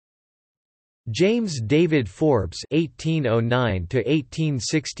James David Forbes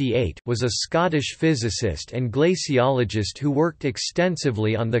 (1809–1868) was a Scottish physicist and glaciologist who worked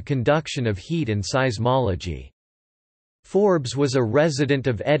extensively on the conduction of heat and seismology. Forbes was a resident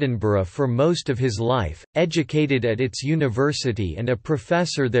of Edinburgh for most of his life, educated at its university and a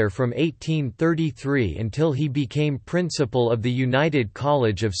professor there from 1833 until he became principal of the United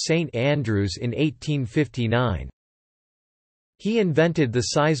College of St Andrews in 1859. He invented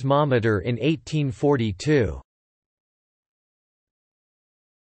the seismometer in 1842.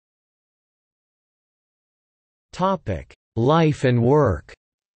 Life and work.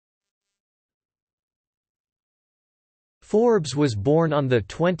 Forbes was born on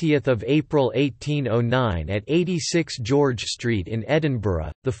 20 April 1809 at 86 George Street in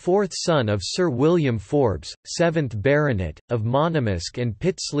Edinburgh, the fourth son of Sir William Forbes, 7th Baronet, of Monymusk and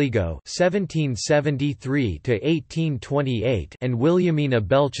Pitsligo (1773–1828) and Williamina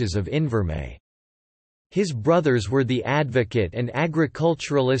Belches of Invermay. His brothers were the advocate and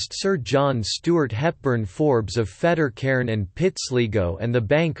agriculturalist Sir John Stuart Hepburn Forbes of Fettercairn and Pitsligo and the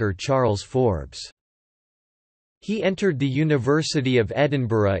banker Charles Forbes. He entered the University of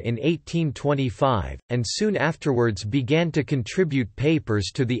Edinburgh in 1825, and soon afterwards began to contribute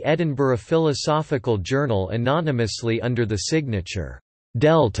papers to the Edinburgh Philosophical Journal anonymously under the signature,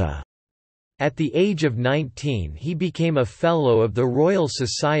 Delta. At the age of 19 he became a Fellow of the Royal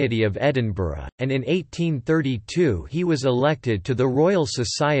Society of Edinburgh, and in 1832 he was elected to the Royal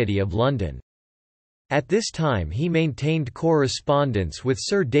Society of London. At this time he maintained correspondence with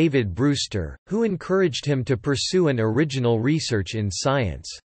Sir David Brewster, who encouraged him to pursue an original research in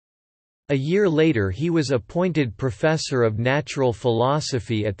science. A year later he was appointed Professor of Natural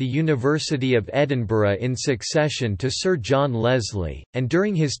Philosophy at the University of Edinburgh in succession to Sir John Leslie, and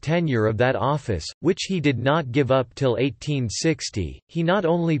during his tenure of that office, which he did not give up till 1860, he not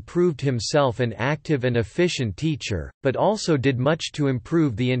only proved himself an active and efficient teacher, but also did much to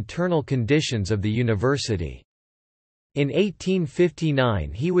improve the internal conditions of the university. In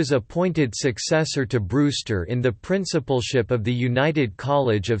 1859 he was appointed successor to Brewster in the principalship of the United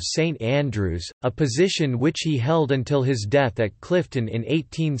College of St Andrews, a position which he held until his death at Clifton in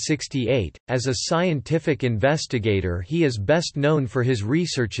 1868. As a scientific investigator he is best known for his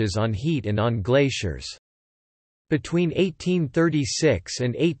researches on heat and on glaciers. Between 1836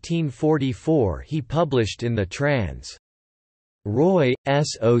 and 1844 he published in the Trans. Roy,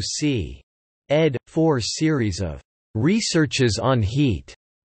 S.O.C. ed. 4 series of researches on heat,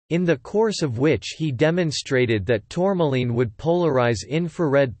 in the course of which he demonstrated that tourmaline would polarize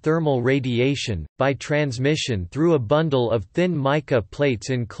infrared thermal radiation, by transmission through a bundle of thin mica plates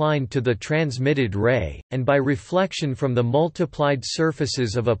inclined to the transmitted ray, and by reflection from the multiplied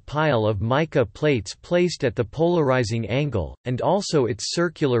surfaces of a pile of mica plates placed at the polarizing angle, and also its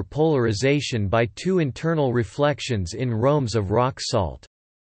circular polarization by two internal reflections in rhombs of rock salt.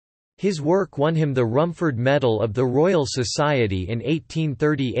 His work won him the Rumford Medal of the Royal Society in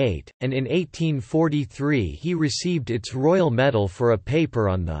 1838, and in 1843 he received its Royal Medal for a paper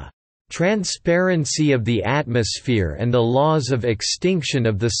on the transparency of the atmosphere and the laws of extinction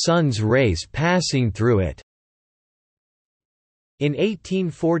of the sun's rays passing through it. In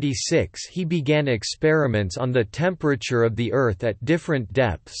 1846 he began experiments on the temperature of the Earth at different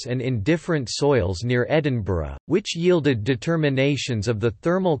depths and in different soils near Edinburgh, which yielded determinations of the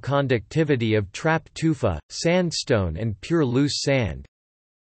thermal conductivity of trap tufa, sandstone and pure loose sand.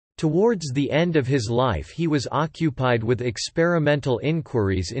 Towards the end of his life he was occupied with experimental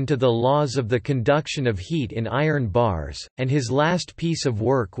inquiries into the laws of the conduction of heat in iron bars, and his last piece of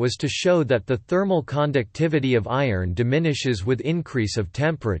work was to show that the thermal conductivity of iron diminishes with increase of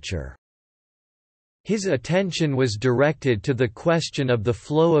temperature. His attention was directed to the question of the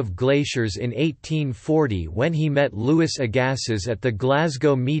flow of glaciers in 1840 when he met Louis Agassiz at the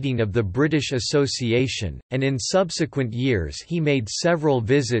Glasgow meeting of the British Association, and in subsequent years he made several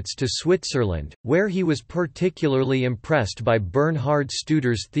visits to Switzerland, where he was particularly impressed by Bernhard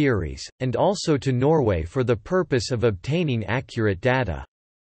Studer's theories, and also to Norway for the purpose of obtaining accurate data.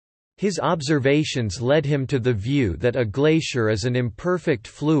 His observations led him to the view that a glacier is an imperfect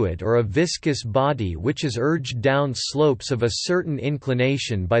fluid or a viscous body which is urged down slopes of a certain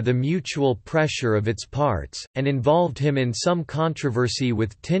inclination by the mutual pressure of its parts, and involved him in some controversy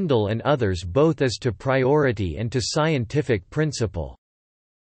with Tyndall and others both as to priority and to scientific principle.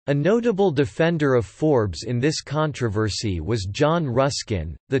 A notable defender of Forbes in this controversy was John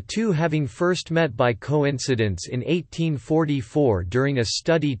Ruskin, the two having first met by coincidence in 1844 during a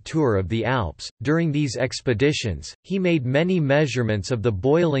study tour of the Alps. During these expeditions, he made many measurements of the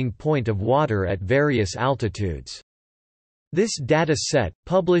boiling point of water at various altitudes. This data set,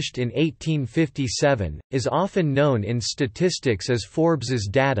 published in 1857, is often known in statistics as Forbes's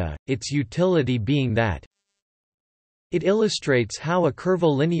data, its utility being that it illustrates how a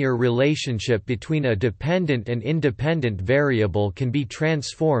curvilinear relationship between a dependent and independent variable can be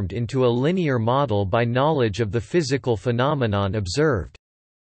transformed into a linear model by knowledge of the physical phenomenon observed.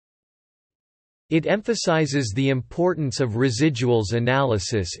 It emphasizes the importance of residuals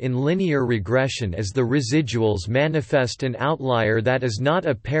analysis in linear regression as the residuals manifest an outlier that is not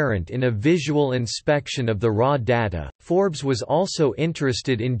apparent in a visual inspection of the raw data. Forbes was also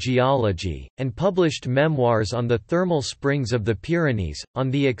interested in geology, and published memoirs on the thermal springs of the Pyrenees,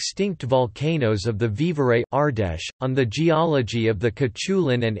 on the extinct volcanoes of the Vivarais Ardèche, on the geology of the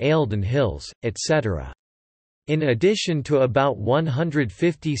Cuchulain and Eildon Hills, etc. In addition to about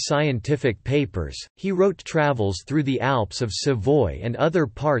 150 scientific papers, he wrote travels through the Alps of Savoy and other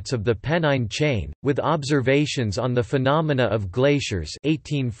parts of the Pennine chain, with observations on the phenomena of glaciers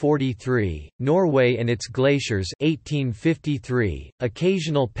 1843, Norway and its glaciers 1853,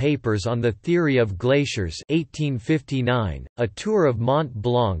 occasional papers on the theory of glaciers 1859, a tour of Mont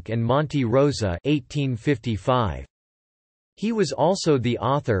Blanc and Monte Rosa 1855. He was also the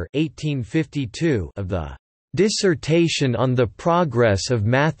author 1852 of the Dissertation on the Progress of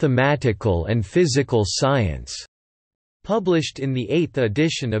Mathematical and Physical Science, published in the 8th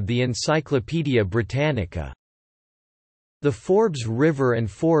edition of the Encyclopaedia Britannica. The Forbes River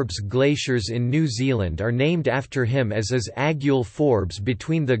and Forbes glaciers in New Zealand are named after him, as is Aiguille Forbes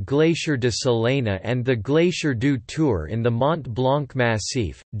between the Glacier de Salena and the Glacier du Tour in the Mont Blanc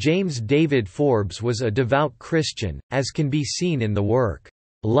Massif. James David Forbes was a devout Christian, as can be seen in the work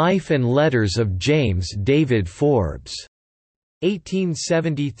Life and Letters of James David Forbes,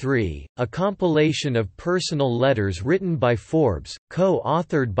 1873, a compilation of personal letters written by Forbes,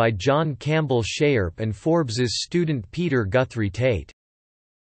 co-authored by John Campbell Shairp and Forbes's student Peter Guthrie Tate.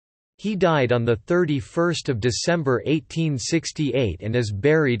 He died on 31 December 1868 and is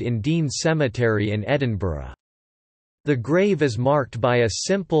buried in Dean Cemetery in Edinburgh. The grave is marked by a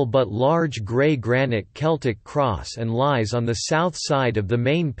simple but large grey granite Celtic cross and lies on the south side of the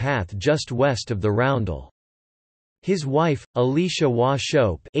main path just west of the roundel. His wife, Alicia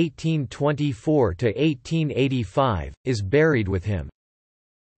Washope (1824–1885), is buried with him.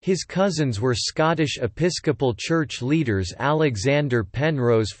 His cousins were Scottish Episcopal Church leaders Alexander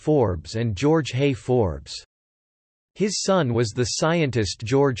Penrose Forbes and George Hay Forbes. His son was the scientist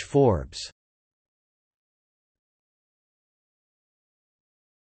George Forbes.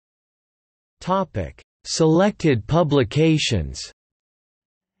 Selected publications.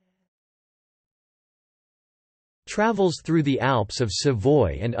 Travels through the Alps of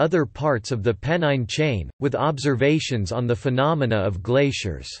Savoy and other parts of the Pennine chain, with observations on the phenomena of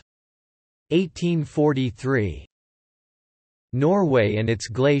glaciers. 1843. Norway and its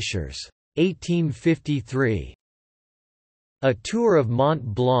glaciers. 1853. A tour of Mont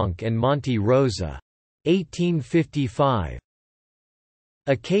Blanc and Monte Rosa. 1855.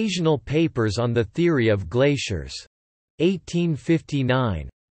 Occasional papers on the theory of glaciers. 1859.